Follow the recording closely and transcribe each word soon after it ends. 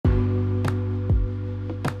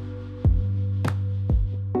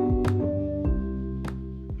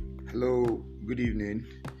Good evening.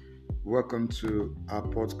 Welcome to our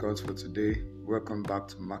podcast for today. Welcome back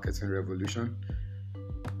to Marketing Revolution.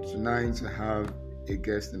 Tonight I have a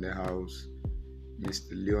guest in the house,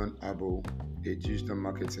 Mr. Leon Abo, a digital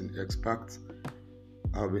marketing expert.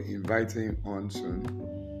 I'll be inviting him on soon.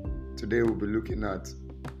 Today we'll be looking at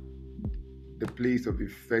the place of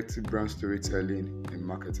effective brand storytelling in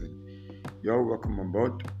marketing. You're welcome on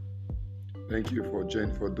board. Thank you for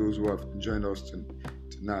those who have joined us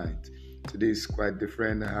tonight. Today is quite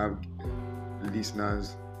different. I have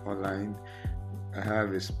listeners online. I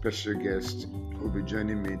have a special guest who will be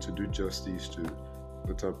joining me to do justice to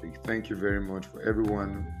the topic. Thank you very much for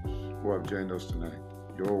everyone who have joined us tonight.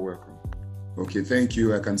 You're all welcome. Okay, thank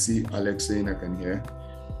you. I can see Alex saying I can hear.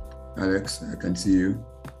 Alex, I can see you.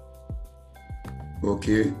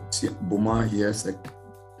 Okay, see Boma, yes,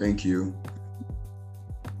 thank you.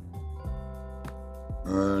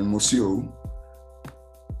 Mosio,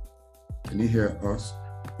 can you hear us?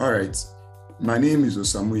 All right. My name is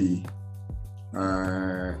Osamui.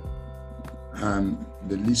 I'm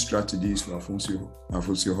the lead strategist for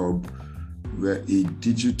Afonso Hub. We're a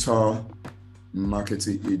digital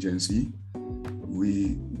marketing agency.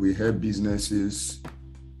 We help businesses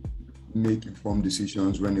make informed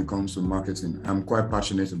decisions when it comes to marketing. I'm quite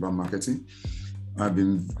passionate about marketing. I've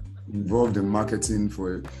been involved in marketing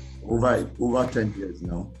for over 10 years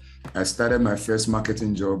now. I started my first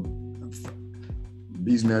marketing job,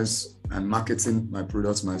 business and marketing my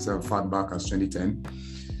products myself far back as 2010.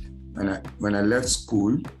 And when I left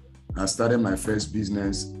school, I started my first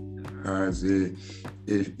business as a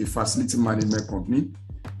facility management company.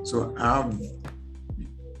 So I have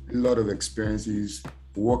a lot of experiences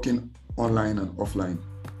working online and offline.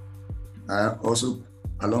 I also,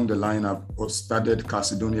 along the line, I've started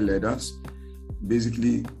Cassidonia Leathers.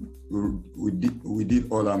 Basically, we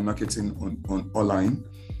did all our marketing on online.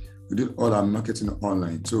 We did all our marketing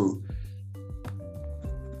online. So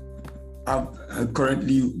I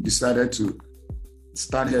currently decided to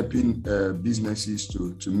start helping businesses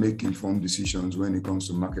to make informed decisions when it comes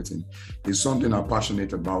to marketing. It's something I'm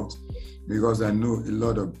passionate about because I know a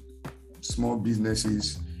lot of small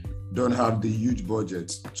businesses don't have the huge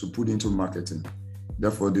budgets to put into marketing.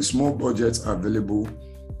 Therefore, the small budgets available,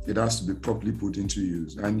 it has to be properly put into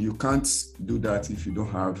use. And you can't do that if you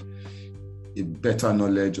don't have a better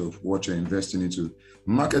knowledge of what you're investing into.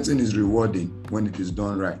 Marketing is rewarding when it is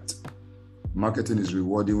done right. Marketing is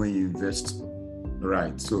rewarding when you invest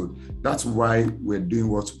right. So that's why we're doing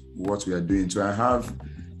what we are doing. So I have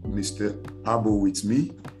Mr. Abo with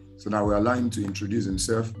me. So now we allow him to introduce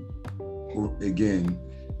himself again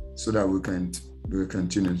so that we can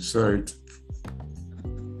continue. Sorry,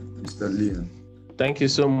 Mr. Leon. Thank you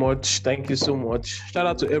so much. Shout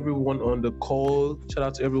out to everyone on the call. Shout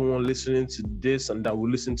out to everyone listening to this and that will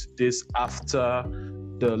listen to this after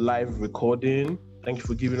the live recording. Thank you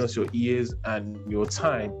for giving us your ears and your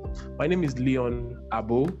time. My name is Leon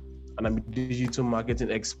Abo, and I'm a digital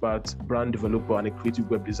marketing expert, brand developer, and a creative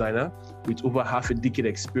web designer with over half a decade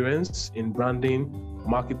experience in branding,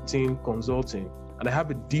 marketing, consulting. And I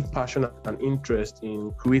have a deep passion and interest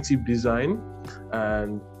in creative design,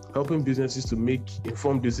 and helping businesses to make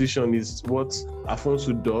informed decisions is what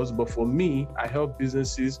Afonso does. But for me, I help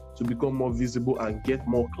businesses to become more visible and get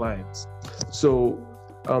more clients. So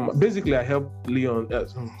basically, I help Leon.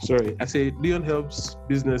 Leon helps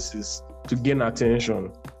businesses to gain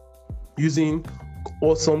attention using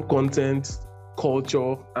awesome content,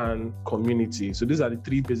 culture, and community. So these are the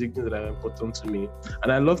three basic things that are important to me.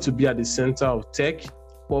 And I love to be at the center of tech,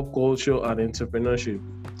 pop culture, and entrepreneurship.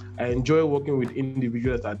 I enjoy working with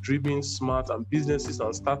individuals that are driven, smart, and businesses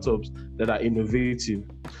and startups that are innovative.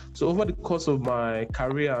 So over the course of my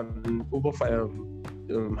career and over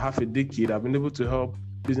half a decade, I've been able to help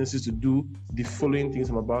businesses to do the following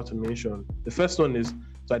things I'm about to mention. The first one is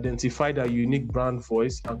to identify their unique brand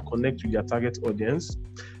voice and connect with their target audience,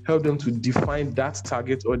 help them to define that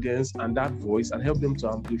target audience and that voice, and help them to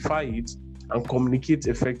amplify it and communicate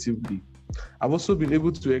effectively. I've also been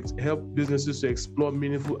able to help businesses to explore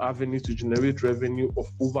meaningful avenues to generate revenue of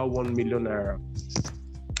over 1 million naira,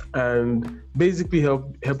 and basically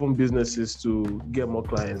helping businesses to get more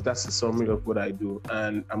clients. That's the summary of what I do,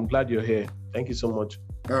 and I'm glad you're here. Thank you so much.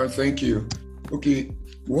 Thank you. Okay,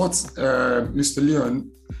 Mr. Leon,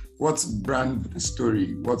 what's brand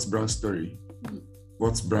story? What's brand story?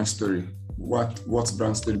 What's brand story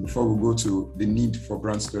before we go to the need for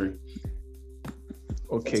brand story?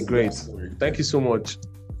 Okay, great. Thank you so much.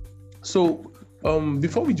 So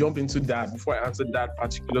Before we jump into that, before I answer that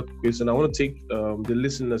particular question, I want to take the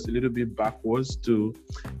listeners a little bit backwards to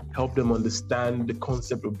help them understand the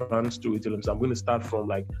concept of brand storytelling. So I'm going to start from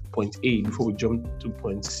like point A before we jump to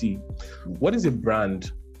point C. What is a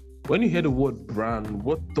brand? When you hear the word brand,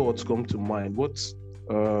 what thoughts come to mind? What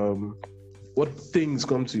things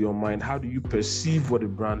come to your mind? How do you perceive what a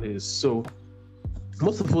brand is? So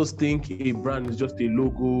most of us think a brand is just a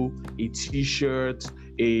logo, a t-shirt,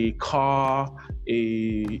 a car,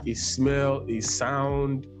 a smell, a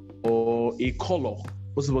sound, or a color.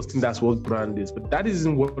 Most of us think that's what brand is, but that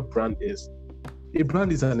isn't what brand is. A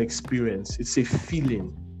brand is an experience. It's a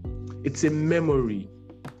feeling. It's a memory.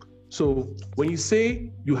 So when you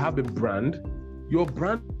say you have a brand, your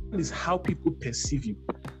brand is how people perceive you.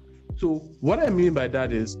 So what I mean by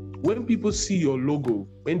that is when people see your logo,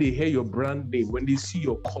 when they hear your brand name, when they see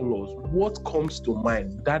your colors, what comes to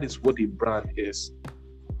mind? That is what a brand is.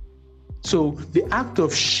 So the act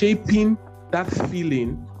of shaping that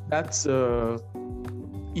feeling, that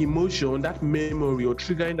emotion, that memory, or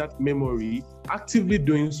triggering that memory, actively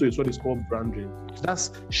doing so is what is called branding. So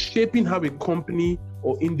that's shaping how a company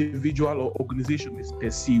or individual or organization is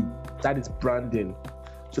perceived. That is branding.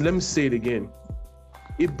 So let me say it again.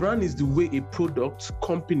 A brand is the way a product,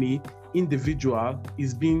 company, individual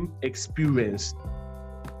is being experienced.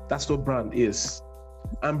 That's what brand is.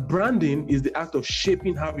 And branding is the act of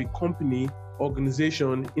shaping how a company,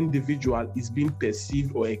 organization, individual is being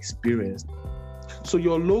perceived or experienced. So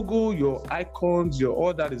your logo, your icons,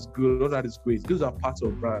 all that is good, all that is great. Those are parts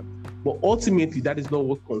of brand. But ultimately, that is not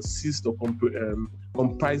what consists or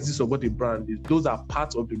comprises of what a brand is. Those are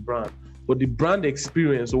parts of the brand. But the brand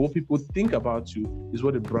experience, or what people think about you, is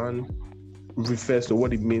what a brand refers to,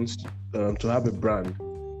 what it means to have a brand.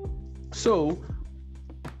 So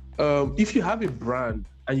if you have a brand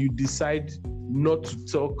and you decide not to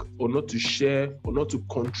talk or not to share or not to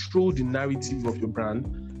control the narrative of your brand,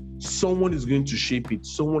 someone is going to shape it.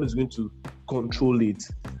 Someone is going to control it.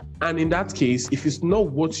 And in that case, if it's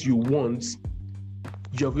not what you want,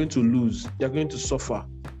 you're going to lose. You're going to suffer.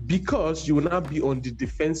 Because you will now be on the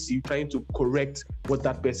defensive trying to correct what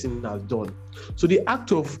that person has done. So the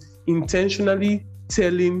act of intentionally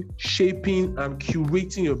telling, shaping, and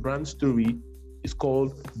curating your brand story is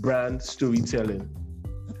called brand storytelling.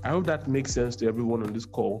 I hope that makes sense to everyone on this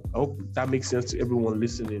call. I hope that makes sense to everyone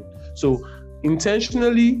listening. So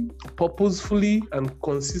intentionally, purposefully, and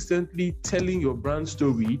consistently telling your brand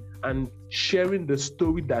story and sharing the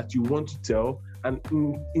story that you want to tell, and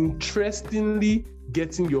interestingly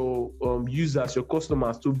getting your users, your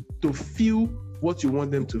customers to feel what you want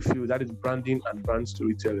them to feel. That is branding and brand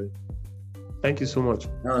storytelling. Thank you so much.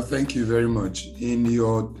 Thank you very much. In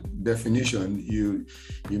your definition, you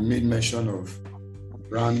made mention of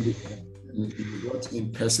brand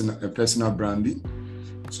in personal branding.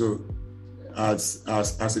 So as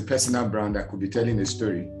a personal brand, I could be telling a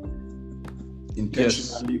story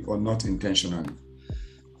intentionally, yes, or not intentionally.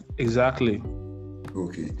 Exactly.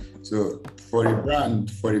 Okay, so for a brand,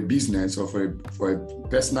 for a business, or for a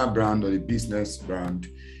personal brand or a business brand,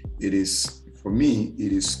 it is, for me,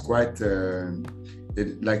 it is quite,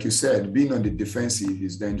 like you said, being on the defensive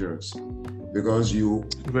is dangerous, because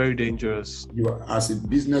very dangerous. You, as a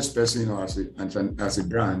business person or as a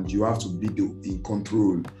brand, you have to be in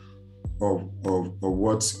control of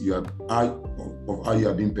what you are, of how you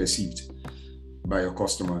are being perceived by your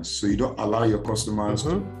customers. So you don't allow your customers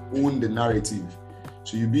to own the narrative.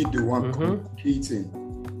 So you be the one communicating,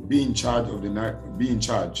 be in charge of be in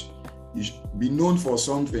charge. You should be known for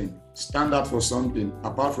something, stand out for something,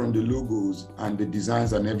 apart from the logos and the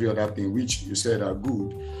designs and every other thing, which you said are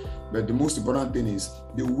good. But the most important thing is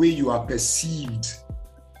the way you are perceived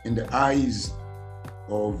in the eyes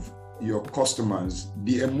of your customers,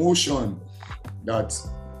 the emotion that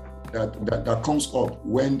comes up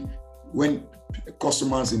when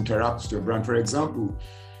customers interact with your brand. For example,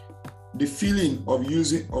 the feeling of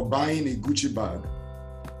using or buying a Gucci bag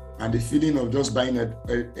and the feeling of just buying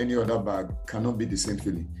any other bag cannot be the same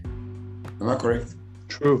feeling. Am I correct?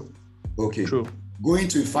 True. Okay. True. Going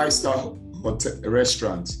to a 5-star hotel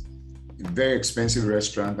restaurant, a very expensive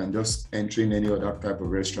restaurant, and just entering any other type of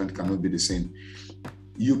restaurant cannot be the same.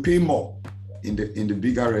 You pay more in the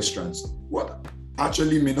bigger restaurants. What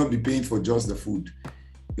actually may not be paying for just the food.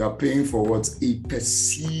 You are paying for what's a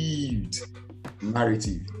perceived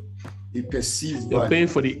narrative. A perceived You're paying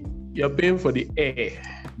for the air.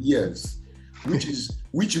 Yes.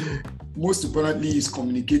 Which most importantly is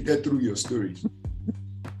communicated through your story.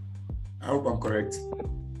 I hope I'm correct.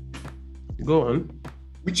 Go on.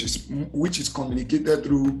 Which is communicated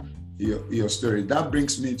through your story. That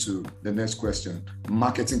brings me to the next question: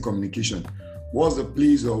 marketing communication. what's the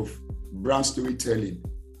place of brand storytelling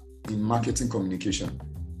in marketing communication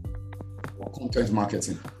or content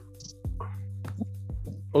marketing?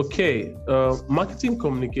 Okay, marketing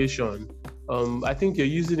communication. I think you're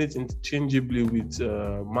using it interchangeably with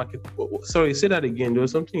market. Sorry, say that again. There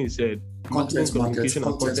was something you said. Content Communication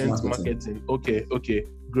and content marketing. Okay,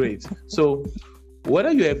 great. So,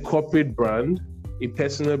 whether you're a corporate brand, a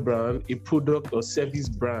personal brand, a product or service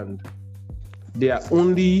brand, there are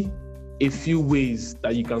only a few ways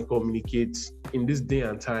that you can communicate in this day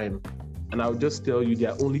and time. And I'll just tell you,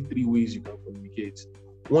 there are only 3 ways you can communicate.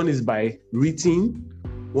 One is by written,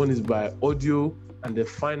 one is by audio, and the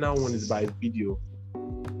final one is by video.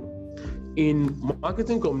 In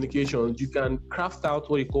marketing communications, you can craft out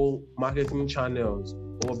what you call marketing channels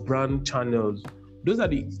or brand channels. Those are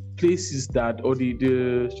the places that, or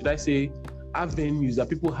the should I say, avenues that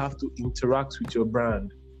people have to interact with your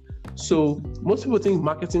brand. So most people think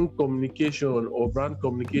marketing communication or brand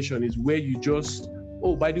communication is where you just,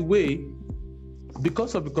 oh, by the way,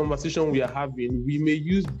 because of the conversation we are having, we may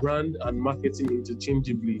use brand and marketing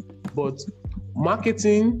interchangeably, but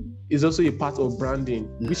marketing is also a part of branding,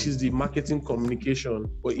 which is the marketing communication,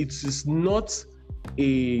 but it is not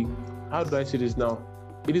a, how do I say this now?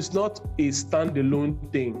 It is not a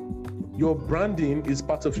standalone thing. Your branding is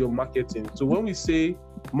part of your marketing. So when we say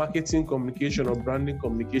marketing communication or branding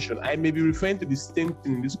communication, I may be referring to the same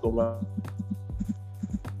thing in this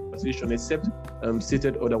conversation, except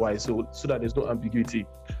stated otherwise, so that there's no ambiguity.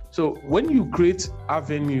 So when you create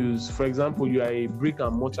avenues, for example, you are a brick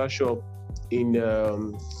and mortar shop in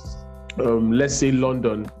let's say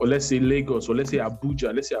London, or let's say Lagos, or let's say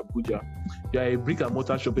Abuja. You are a brick and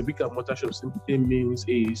mortar shop. A brick and mortar shop simply means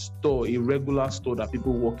a store, a regular store that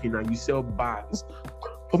people walk in and you sell bags.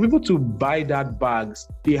 For people to buy that bags,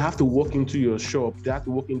 they have to walk into your shop, they have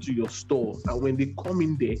to walk into your store. And when they come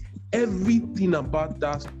in there, everything about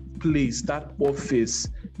that place, that office,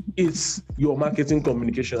 is your marketing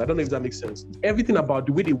communication. I don't know if that makes sense. Everything about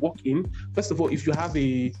the way they walk in. First of all, if you have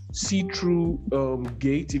a see-through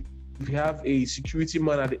gate, if you have a security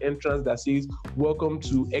man at the entrance that says, "Welcome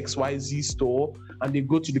to XYZ store," and they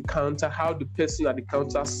go to the counter, how the person at the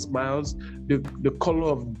counter smiles, the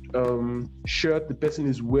color of shirt the person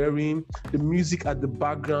is wearing, the music at the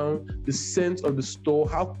background, the scent of the store,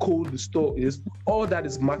 how cold the store is, all that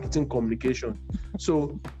is marketing communication.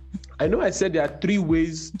 So I know I said there are 3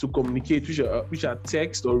 ways to communicate, which are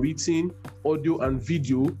text or written, audio, and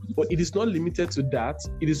video, but it is not limited to that.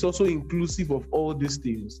 It is also inclusive of all these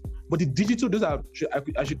things. But the digital,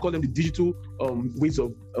 I should call them the digital ways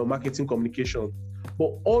of marketing communication.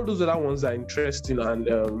 But all those other ones are interesting and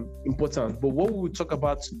important. But what we will talk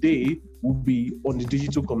about today will be on the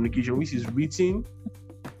digital communication, which is written,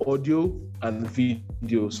 audio, and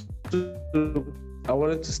videos. So I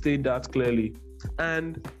wanted to state that clearly.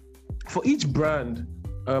 And for each brand,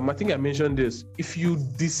 I think I mentioned this, if you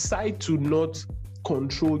decide to not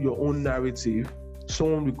control your own narrative,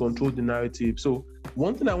 someone will control the narrative. So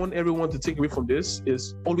one thing I want everyone to take away from this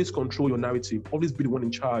is always control your narrative, always be the one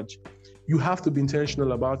in charge. You have to be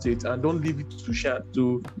intentional about it and don't leave it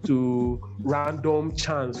to random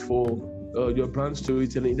chance for your brand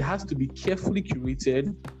storytelling. It has to be carefully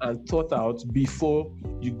curated and thought out before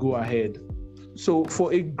you go ahead. So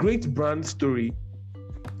for a great brand story,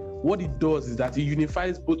 what it does is that it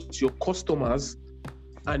unifies both your customers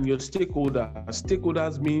and your stakeholders.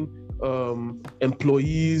 Stakeholders mean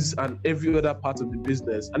employees and every other part of the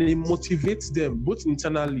business. And it motivates them both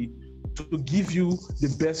internally to give you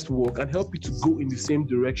the best work and help you to go in the same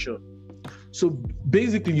direction. So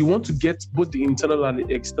basically, you want to get both the internal and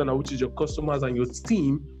the external, which is your customers and your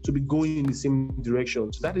team, to be going in the same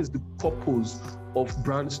direction. So that is the purpose of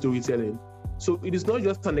brand storytelling. So it is not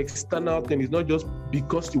just an external thing. It's not just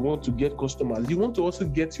because you want to get customers. You want to also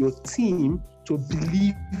get your team to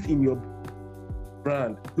believe in your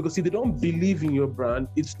brand. Because if they don't believe in your brand,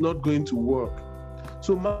 it's not going to work.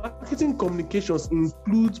 So marketing communications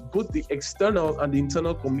includes both the external and the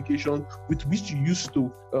internal communication with which you used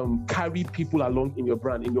to carry people along in your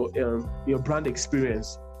brand, in your brand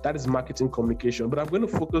experience. That is marketing communication. But I'm going to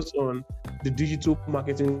focus on the digital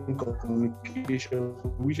marketing communication,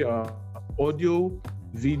 which are audio,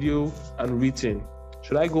 video, and written.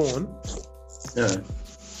 Should I go on? Yeah.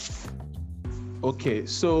 Okay,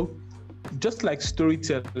 so just like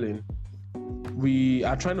storytelling, we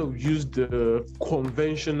are trying to use the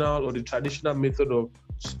conventional or the traditional method of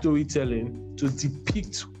storytelling to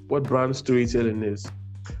depict what brand storytelling is.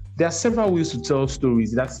 There are several ways to tell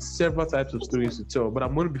stories. There are several types of stories to tell, but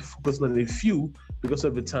I'm going to be focusing on a few because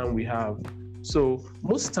of the time we have. So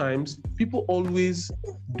most times people always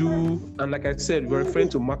do, and like I said, we're referring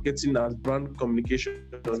to marketing as brand communication.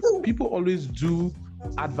 People always do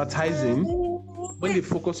advertising. When they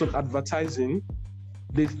focus on advertising,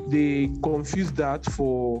 they confuse that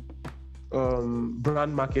for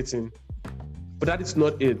brand marketing. But that is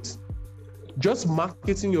not it. Just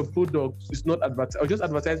marketing your product is not advertising, or just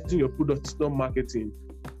advertising your product is not marketing.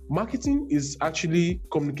 Marketing is actually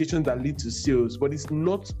communication that leads to sales, but it's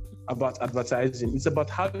not about advertising. It's about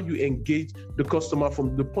how you engage the customer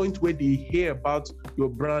from the point where they hear about your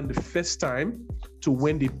brand the first time to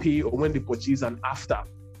when they pay or when they purchase and after.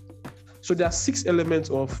 So there are 6 elements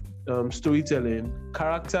of storytelling: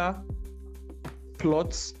 character,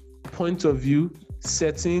 plots, point of view,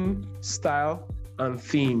 setting, style, and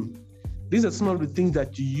theme. These are some of the things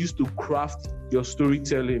that you use to craft your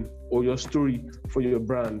storytelling or your story for your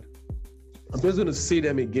brand. I'm just going to say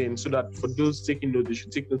them again so that for those taking notes, they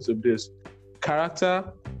should take notes of this. Character,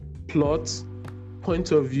 plot,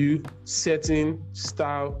 point of view, setting,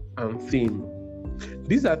 style, and theme.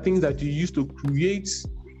 These are things that you use to create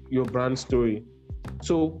your brand story.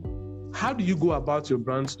 So how do you go about your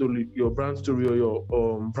brand story or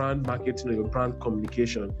your brand marketing or your brand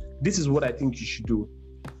communication? This is what I think you should do.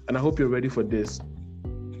 And I hope you're ready for this.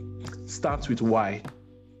 Start with why.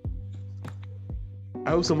 I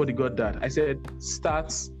hope somebody got that. I said,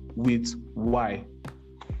 start with why.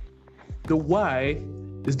 The why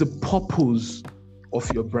is the purpose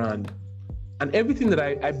of your brand. And everything that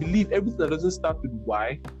I believe, everything that doesn't start with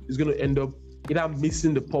why is going to end up either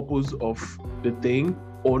missing the purpose of the thing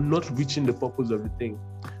or not reaching the purpose of the thing.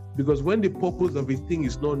 Because when the purpose of a thing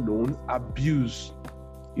is not known, abuse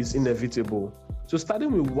is inevitable. So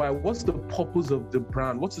starting with why, what's the purpose of the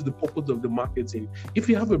brand? What is the purpose of the marketing? If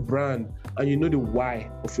you have a brand and you know the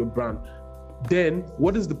why of your brand, then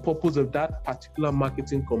what is the purpose of that particular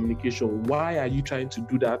marketing communication? Why are you trying to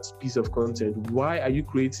do that piece of content? Why are you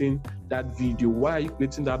creating that video? Why are you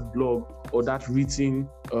creating that blog or that written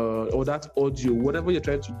or that audio? Whatever you're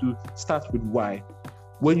trying to do, start with why.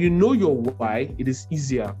 When you know your why, it is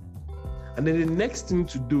easier. And then the next thing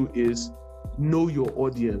to do is know your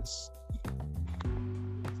audience.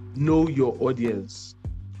 Know your audience.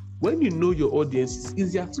 When you know your audience, it's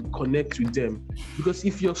easier to connect with them. Because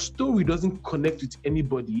if your story doesn't connect with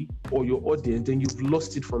anybody or your audience, then you've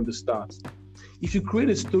lost it from the start. If you create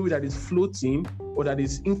a story that is floating or that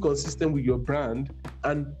is inconsistent with your brand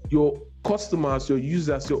and your customers, your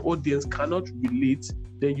users, your audience cannot relate,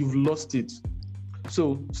 then you've lost it.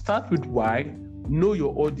 So start with why, know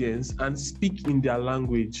your audience, and speak in their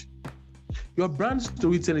language. Your brand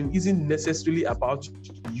storytelling isn't necessarily about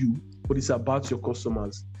you, but it's about your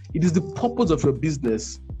customers. It is the purpose of your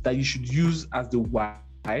business that you should use as the why,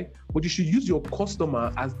 but you should use your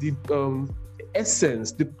customer as the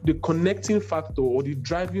essence, the connecting factor or the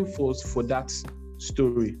driving force for that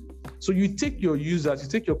story. So you take your users, you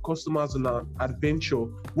take your customers on an adventure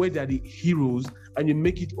where they're the heroes and you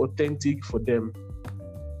make it authentic for them.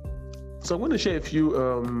 So I'm going to share a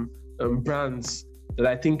few brands that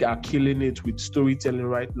I think are killing it with storytelling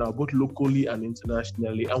right now, both locally and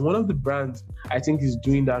internationally. And one of the brands I think is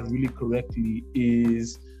doing that really correctly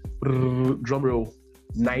is, drumroll,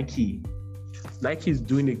 Nike. Nike is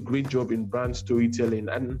doing a great job in brand storytelling,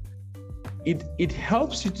 and it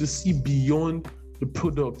helps you to see beyond the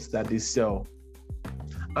products that they sell.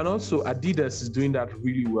 And also Adidas is doing that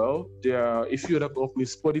really well. There are a few other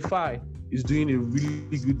companies. Spotify is doing a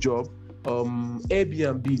really good job.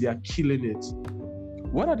 Airbnb, they are killing it.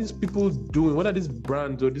 What are these people doing? What are these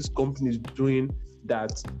brands or these companies doing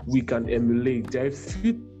that we can emulate? There are a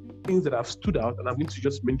few things that have stood out, and I'm going to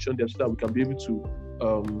just mention them so that we can be able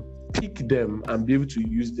to pick them and be able to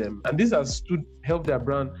use them. And this has helped their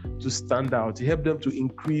brand to stand out. It helped them to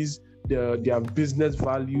increase their business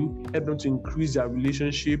value, help them to increase their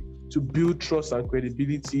relationship, to build trust and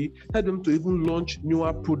credibility, help them to even launch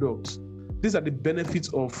newer products. These are the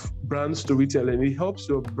benefits of brand storytelling. It helps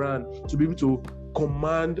your brand to be able to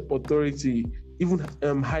command authority, even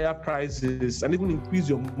higher prices, and even increase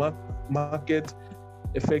your market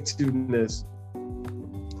effectiveness.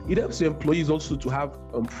 It helps your employees also to have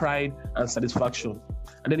pride and satisfaction.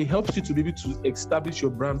 And then it helps you to be able to establish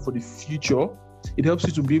your brand for the future. It helps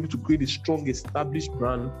you to be able to create a strong, established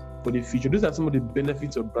brand for the future. These are some of the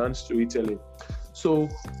benefits of brand storytelling. So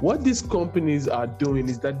what these companies are doing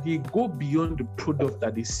is that they go beyond the product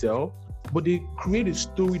that they sell, but they create a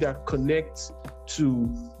story that connects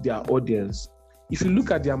to their audience. If you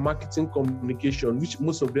look at their marketing communication, which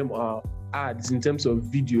most of them are ads in terms of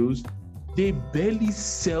videos, they barely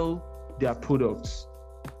sell their products.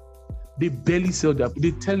 they barely sell their.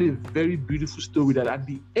 They tell a very beautiful story that at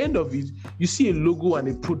the end of it, you see a logo and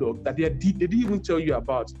a product that they didn't even tell you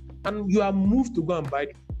about, and you are moved to go and buy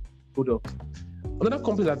the product. Another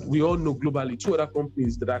company that we all know globally, two other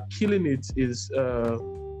companies that are killing it is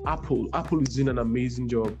Apple. Apple is doing an amazing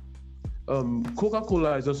job.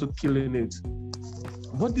 Coca-Cola is also killing it.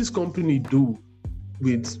 What this company do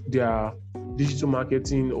with their digital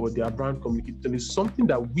marketing or their brand communication is something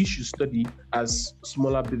that we should study as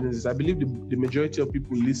smaller businesses. I believe the majority of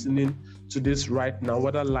people listening to this right now,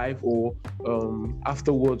 whether live or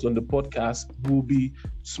afterwards on the podcast, will be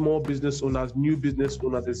small business owners, new business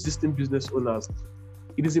owners, existing business owners.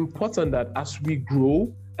 It is important that as we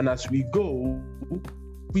grow and as we go,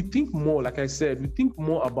 we think more, like I said, we think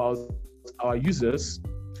more about our users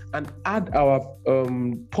and add our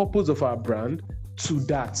purpose of our brand to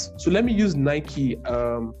that. So let me use Nike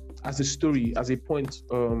as a story, as a point,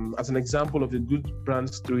 as an example of the good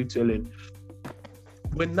brand storytelling.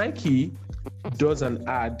 When Nike does an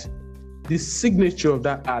ad, the signature of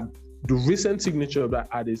that ad, the recent signature of that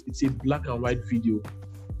ad is it's a black and white video.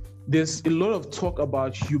 There's a lot of talk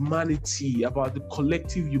about humanity, about the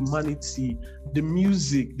collective humanity, the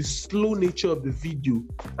music, the slow nature of the video.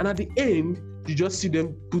 And at the end, you just see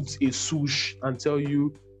them put a swoosh and tell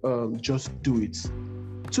you, just do it.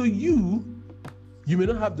 So you may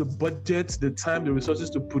not have the budget, the time, the resources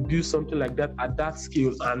to produce something like that at that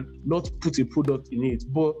scale and not put a product in it.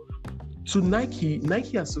 But to Nike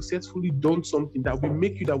has successfully done something that will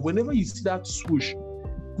make you that whenever you see that swoosh,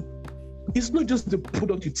 it's not just the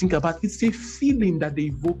product you think about, it's a feeling that they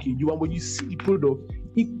evoke in you. And when you see the product,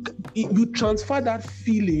 you transfer that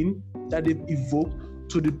feeling that they've evoked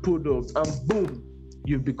to the product, and boom,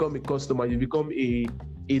 you've become a customer, you become a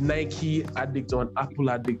Nike addict or an Apple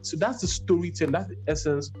addict. So that's the storytelling, that's the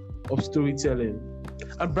essence of storytelling.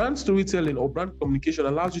 And brand storytelling or brand communication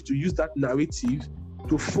allows you to use that narrative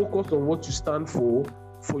to focus on what you stand for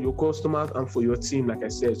your customers and for your team, like I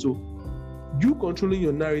said. So you controlling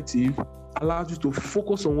your narrative allows you to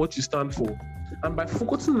focus on what you stand for. And by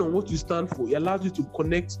focusing on what you stand for, it allows you to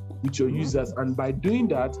connect with your users. And by doing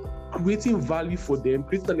that, creating value for them,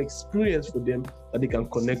 creating an experience for them that they can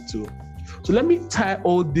connect to. So let me tie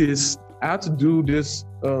all this. I had to do this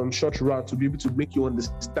short route to be able to make you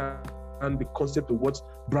understand the concept of what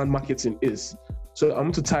brand marketing is. So I'm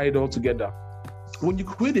going to tie it all together. When you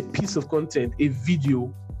create a piece of content, a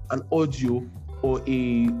video, an audio, or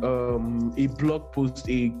a blog post,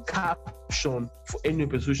 a caption for any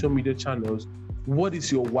of your social media channels, what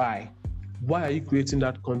is your why? Why are you creating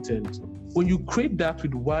that content? When you create that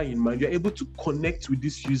with why in mind, you're able to connect with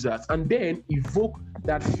these users and then evoke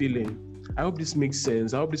that feeling. I hope this makes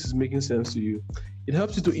sense. I hope this is making sense to you. It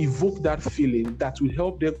helps you to evoke that feeling that will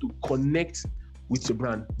help them to connect with your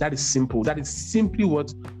brand. That is simple. That is simply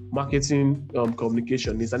what marketing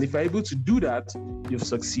communication is. And if you're able to do that, you've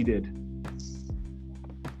succeeded.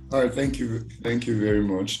 All right, thank you very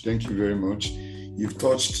much. Thank you very much. You've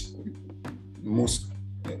touched most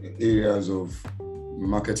areas of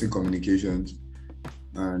marketing communications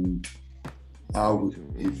and how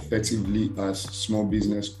effectively as small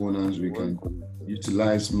business owners we can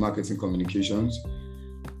utilize marketing communications.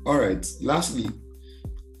 All right, lastly,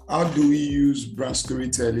 how do we use brand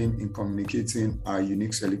storytelling in communicating our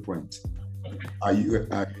unique selling point, our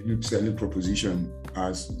unique selling proposition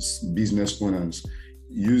as business owners?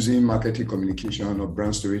 Using marketing communication or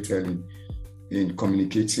brand storytelling in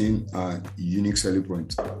communicating a unique selling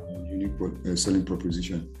point, unique selling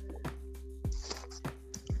proposition.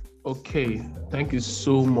 Okay, thank you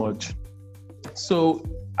so much. So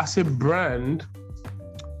as a brand,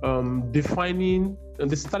 defining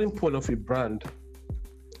the starting point of a brand.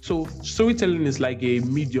 So storytelling is like a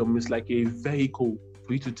medium, it's like a vehicle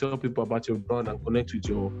for you to tell people about your brand and connect with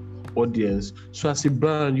your audience. So as a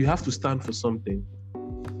brand, you have to stand for something.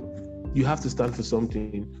 You have to stand for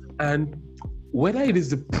something. And whether it is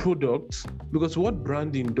the product, because what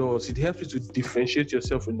branding does, it helps you to differentiate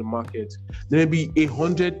yourself in the market. There may be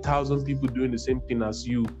 100,000 people doing the same thing as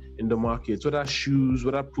you in the market, whether shoes,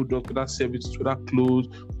 whether product, whether services, whether clothes,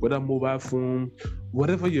 whether mobile phone,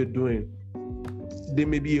 whatever you're doing. There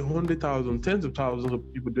may be 100,000, tens of thousands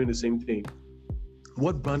of people doing the same thing.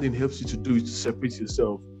 What branding helps you to do is to separate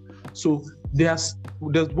yourself. So there's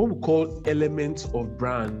what we call elements of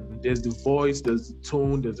brand. There's the voice, there's the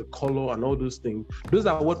tone, there's the color, and all those things. Those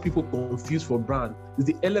are what people confuse for brand. It's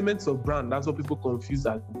the elements of brand. That's what people confuse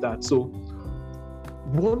as that. So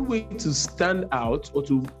one way to stand out or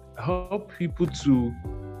to help people to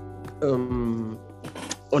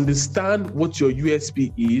understand what your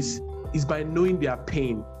USP is by knowing their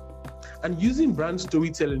pain. And using brand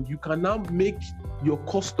storytelling, you can now make your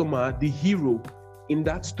customer the hero in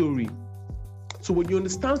that story. So when you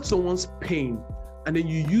understand someone's pain and then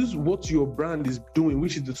you use what your brand is doing,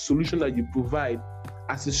 which is the solution that you provide,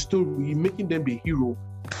 as a story, making them the hero,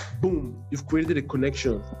 boom, you've created a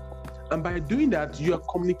connection. And by doing that, you are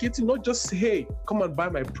communicating not just, hey, come and buy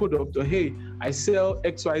my product, or hey, I sell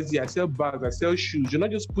XYZ, I sell bags, I sell shoes. You're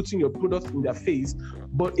not just putting your product in their face,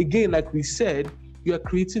 but again, like we said, you are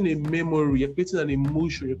creating a memory, you're creating an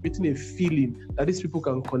emotion, you're creating a feeling that these people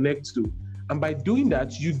can connect to. And by doing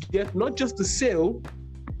that, you get not just the sale,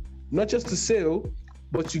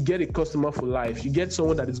 but you get a customer for life. You get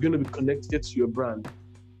someone that is going to be connected to your brand.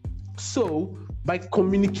 So by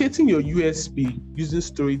communicating your USP using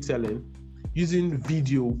storytelling, using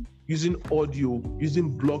video, using audio, using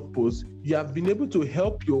blog posts, you have been able to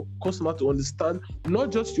help your customer to understand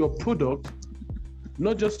not just your product,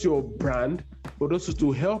 not just your brand, but also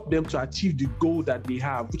to help them to achieve the goal that they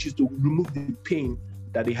have, which is to remove the pain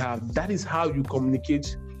that they have. That is how you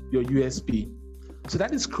communicate your USP. So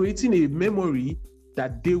that is creating a memory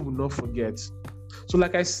that they will not forget. So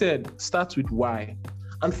like I said, start with why.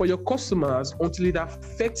 And for your customers, until it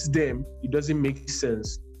affects them, it doesn't make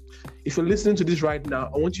sense. If you're listening to this right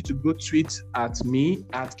now, I want you to go tweet at me,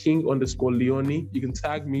 at king_Leone. You can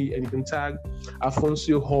tag me and you can tag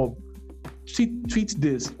Afonso Hub. Tweet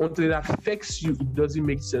this. Until it affects you, it doesn't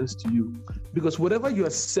make sense to you. Because whatever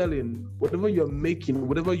you're selling, whatever you're making,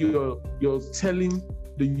 whatever you're telling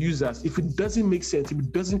the users, if it doesn't make sense, if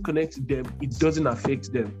it doesn't connect to them, it doesn't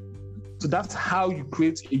affect them. So that's how you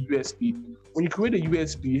create a USP. When you create a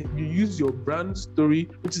USP, you use your brand story,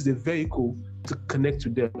 which is a vehicle, to connect to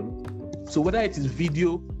them. So whether it is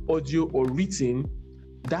video, audio, or written,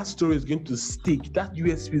 that story is going to stick. That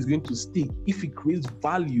USP is going to stick if it creates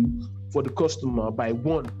value for the customer by,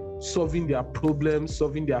 one, solving their problems,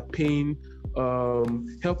 solving their pain,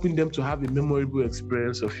 helping them to have a memorable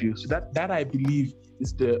experience of you. So that I believe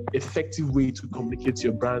is the effective way to communicate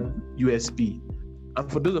your brand USP. And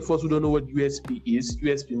for those of us who don't know what USP is,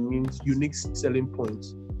 USP means unique selling point.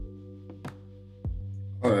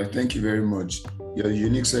 All right, thank you very much. Your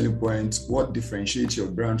unique selling point, what differentiates your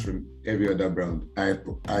brand from every other brand? I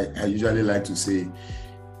usually like to say,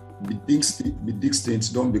 the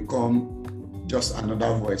distinct don't become just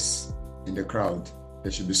another voice in the crowd.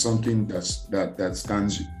 There should be something that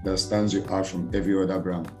stands you out from every other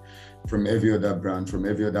brand, from every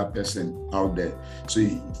other person out there. So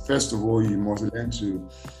first of all, you must learn to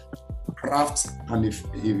craft a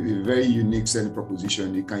very unique selling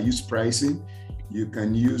proposition. You can use pricing, you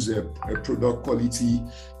can use a product quality,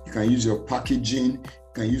 you can use your packaging,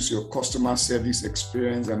 you can use your customer service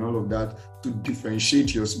experience and all of that to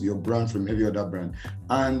differentiate your brand from every other brand.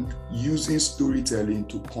 And using storytelling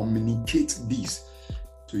to communicate this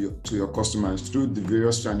to your customers through the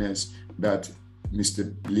various channels that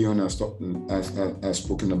Mr. Leon has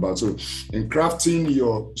spoken about. So in crafting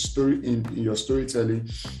your story, in your storytelling,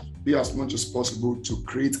 be as much as possible to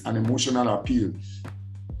create an emotional appeal.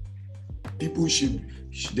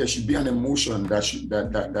 There should be an emotion that should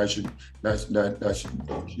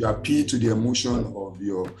appeal to the emotion of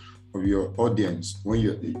your audience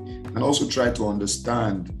and also try to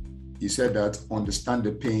understand. He said that understand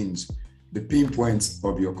the pain points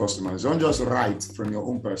of your customers. Don't just write from your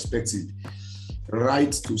own perspective.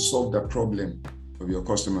 Write to solve the problem of your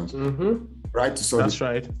customers. Mm-hmm. Write to solve. That's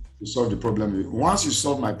right. To solve the problem. Once you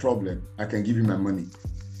solve my problem, I can give you my money.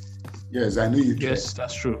 Yes, I know you can. Yes,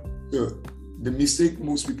 that's true. So the mistake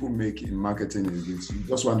most people make in marketing is this: you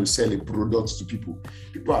just want to sell a product to people.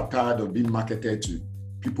 People are tired of being marketed to.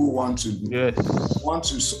 People want to. Yes.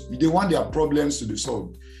 They want their problems to be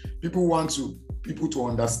solved. People want people to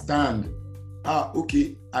understand.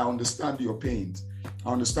 Okay, I understand your pains.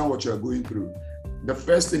 I understand what you are going through. The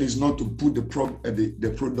first thing is not to put the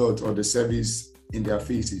product or the service in their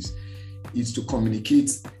faces. It's to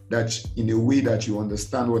communicate that in a way that you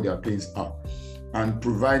understand what their pains are and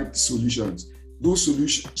provide solutions. Those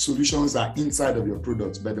solutions are inside of your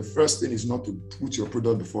product, but the first thing is not to put your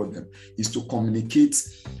product before them. It's to communicate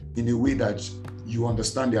in a way that you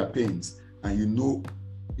understand their pains and you know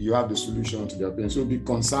you have the solution to their pains. So be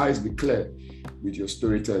concise, be clear with your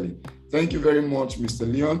storytelling. Thank you very much, Mr.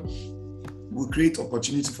 Leon. We'll create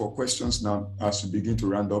opportunity for questions now as we begin to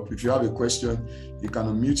round up. If you have a question, you can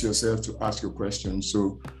unmute yourself to ask your question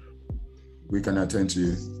so we can attend to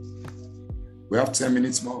you. We have 10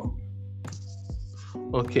 minutes more.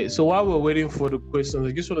 Okay, so while we're waiting for the questions,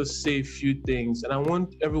 I just want to say a few things, and I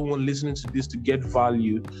want everyone listening to this to get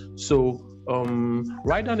value. So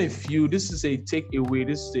write down a few. This is a takeaway.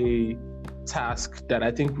 This is a task that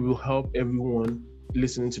I think will help everyone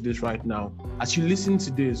listening to this right now. As you listen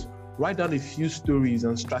to this, write down a few stories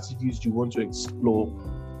and strategies you want to explore.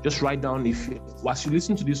 Just write down as you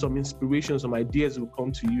listen to this, some inspiration, some ideas will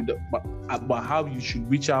come to you about how you should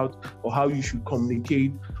reach out or how you should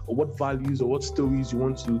communicate or what values or what stories you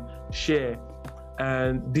want to share,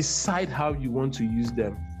 and decide how you want to use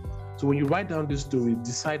them. So when you write down this story,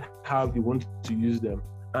 decide how you want to use them.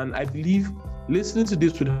 And I believe listening to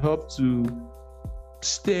this would help to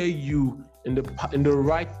steer you in the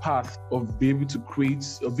right path of being able to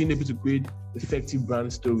create effective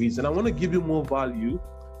brand stories. And I want to give you more value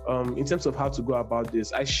in terms of how to go about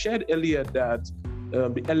this. I shared earlier that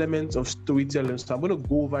the elements of storytelling, so I'm going to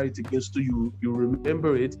go over it again so you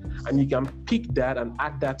remember it, and you can pick that and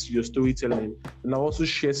add that to your storytelling. And I'll also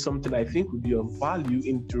share something I think would be of value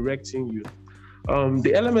in directing you.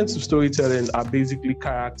 The elements of storytelling are basically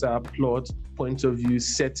character, plot, point of view,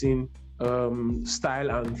 setting, style,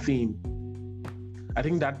 and theme. I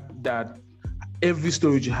think that every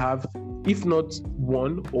story you have, if not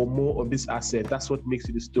one or more of this asset, that's what makes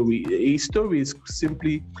it a story. A story is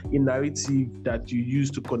simply a narrative that you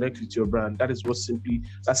use to connect with your brand. That's simply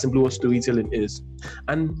what storytelling is.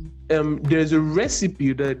 And there's a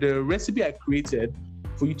recipe, the recipe I created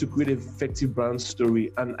for you to create an effective brand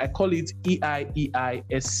story, and I call it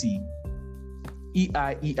EIEISC.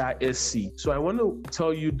 EIEISC. So I want to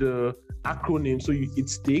tell you the acronym so it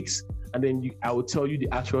sticks, and then I will tell you the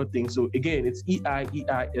actual thing. So again, it's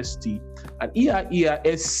EIEIST. And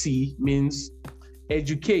EIEISC means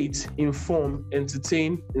educate, inform,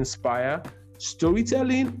 entertain, inspire,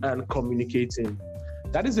 storytelling, and communicating.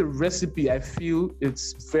 That is a recipe. I feel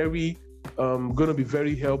it's very going to be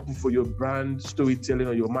very helpful for your brand storytelling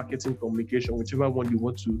or your marketing communication, whichever one you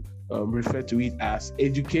want to refer to it as.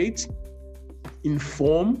 Educate,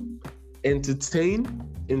 inform, entertain,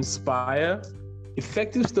 inspire,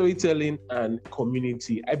 effective storytelling, and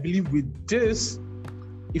community. I believe with this,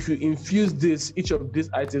 if you infuse each of these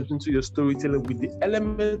items into your storytelling with the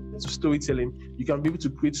elements of storytelling, you can be able to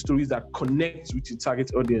create stories that connect with your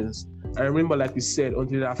target audience. And remember, like we said,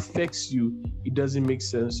 until it affects you, it doesn't make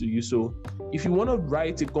sense to you. So if you want to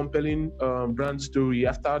write a compelling brand story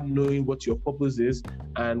after knowing what your purpose is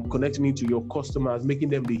and connecting it to your customers, making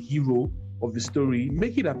them the hero of the story,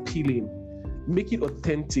 make it appealing, make it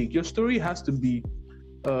authentic. Your story has to be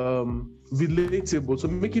relatable, so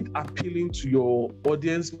make it appealing to your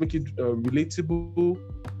audience, make it relatable.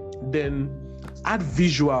 Then add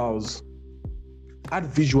visuals.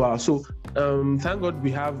 So thank God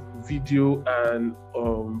we have video and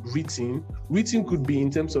written could be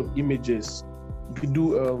in terms of images. You could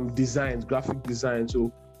do designs, graphic design.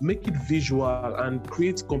 So make it visual and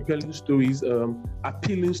create compelling stories,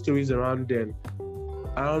 appealing stories around them.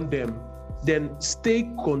 Then stay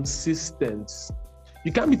consistent.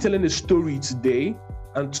 You can't be telling a story today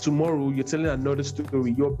and tomorrow you're telling another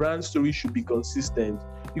story. Your brand story should be consistent.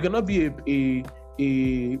 You cannot be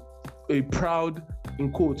a proud,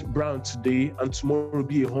 in quote, brand today and tomorrow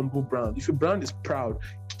be a humble brand. If your brand is proud,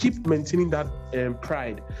 keep maintaining that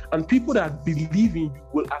pride. And people that believe in you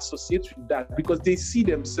will associate with that because they see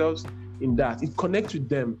themselves in that. It connects with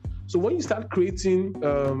them. So when you start creating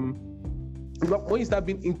when you start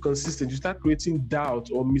being inconsistent, you start creating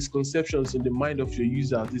doubt or misconceptions in the mind of your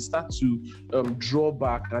users. They start to draw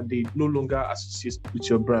back and they no longer associate with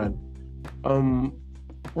your brand.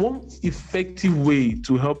 One effective way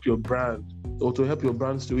to help your brand or to help your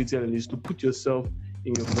brand storytelling is to put yourself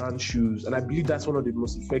in your brand shoes. And I believe that's one of the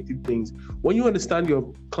most effective things. When you understand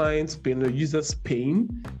your client's pain or user's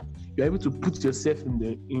pain, you're able to put yourself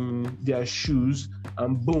in their shoes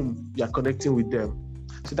and boom, you're connecting with them.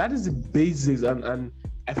 So that is the basics, and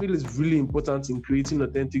I feel it's really important in creating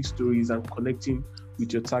authentic stories and connecting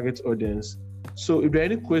with your target audience. So if there are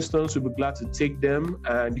any questions, we'll be glad to take them.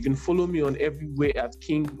 And you can follow me on everywhere at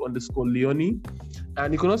King_Leone.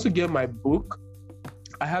 And you can also get my book.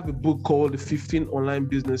 I have a book called 15 Online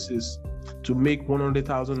Businesses to Make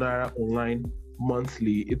 100,000 Naira Online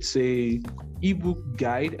Monthly. It's a ebook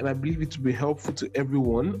guide, and I believe it will be helpful to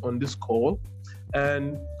everyone on this call.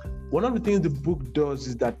 And one of the things the book does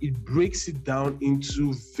is that it breaks it down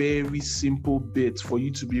into very simple bits for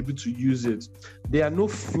you to be able to use it. There are no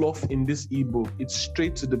fluff in this ebook. It's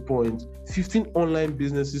straight to the point. 15 online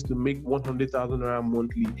businesses to make 100,000 Naira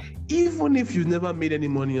monthly, even if you've never made any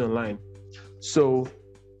money online. So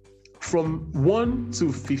from 1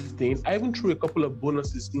 to 15, I even threw a couple of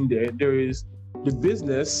bonuses in there. There is the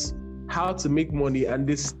business, how to make money, and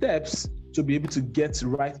the steps to be able to get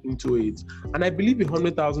right into it. And I believe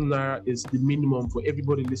 100,000 naira is the minimum for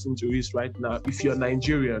everybody listening to this right now. If you're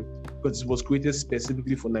Nigerian, because it was created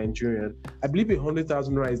specifically for Nigerian, I believe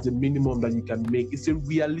 100,000 naira is the minimum that you can make. It's a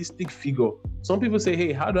realistic figure. Some people say,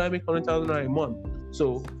 hey, how do I make 100,000 naira a month?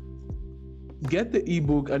 So get the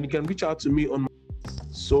ebook and you can reach out to me on.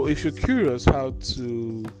 So if you're curious how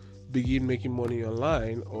to begin making money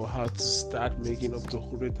online or how to start making up to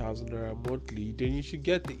 100,000 naira monthly, then you should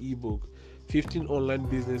get the ebook 15 online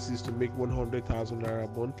businesses to make 100,000 naira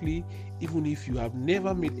monthly, even if you have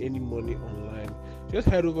never made any money online. Just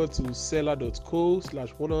head over to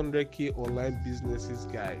seller.co/100k online businesses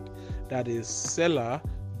guide. That is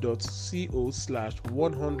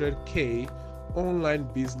seller.co/100k online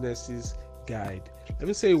businesses guide. Let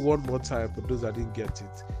me say it one more time for those that didn't get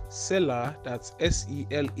it. Seller, that's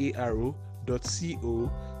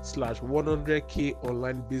SELARO.co/100k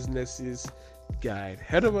online businesses guide.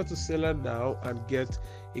 Head over to Seller now and get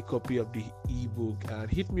a copy of the ebook, and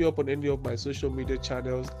hit me up on any of my social media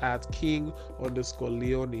channels at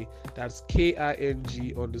King_Leone. That's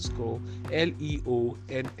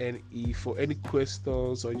KING_LEONNE for any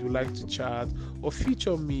questions, or you like to chat or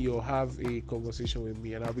feature me or have a conversation with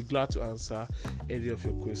me, and I'll be glad to answer any of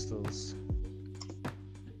your questions.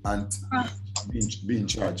 And be in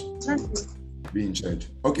charge. Be in charge.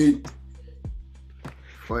 Okay.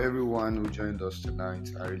 For everyone who joined us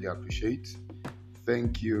tonight, I really appreciate.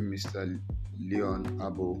 Thank you, Mr. Leon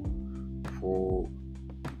Abo, for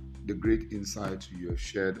the great insight you have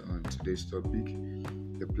shared on today's topic,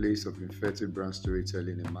 the place of effective brand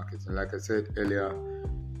storytelling in marketing. Like I said earlier,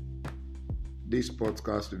 this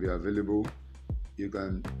podcast will be available. You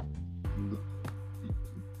can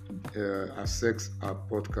access our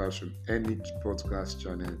podcast from any podcast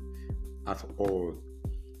channel at all.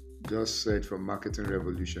 Just search for Marketing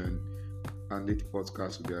Revolution and this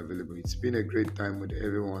podcast will be available. It's been a great time with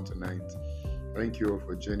everyone tonight. Thank you all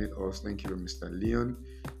for joining us. Thank you, Mr. Leon.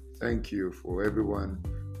 Thank you for everyone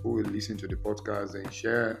who will listen to the podcast and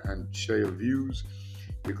share your views.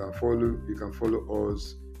 You can follow us. You can follow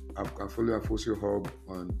Afosio Hub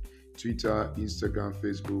on Twitter, Instagram,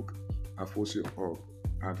 Facebook. Afosio Hub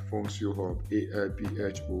at Fonsio Hub,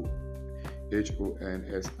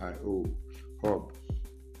 ALPHOHONSIO Hub.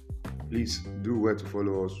 Please do well to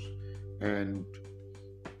follow us and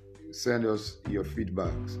send us your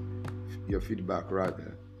feedback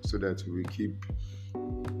rather, so that we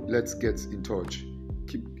let's get in touch.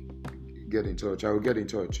 Get in touch. I will get in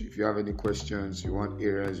touch. If you have any questions, you want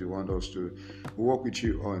areas you want us to work with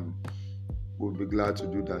you on, we'll be glad to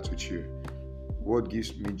do that with you. What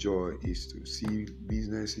gives me joy is to see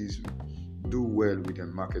businesses do well with their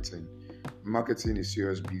marketing. Marketing is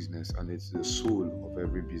serious business and it's the soul of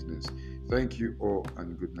every business. Thank you all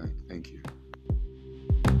and good night. Thank you.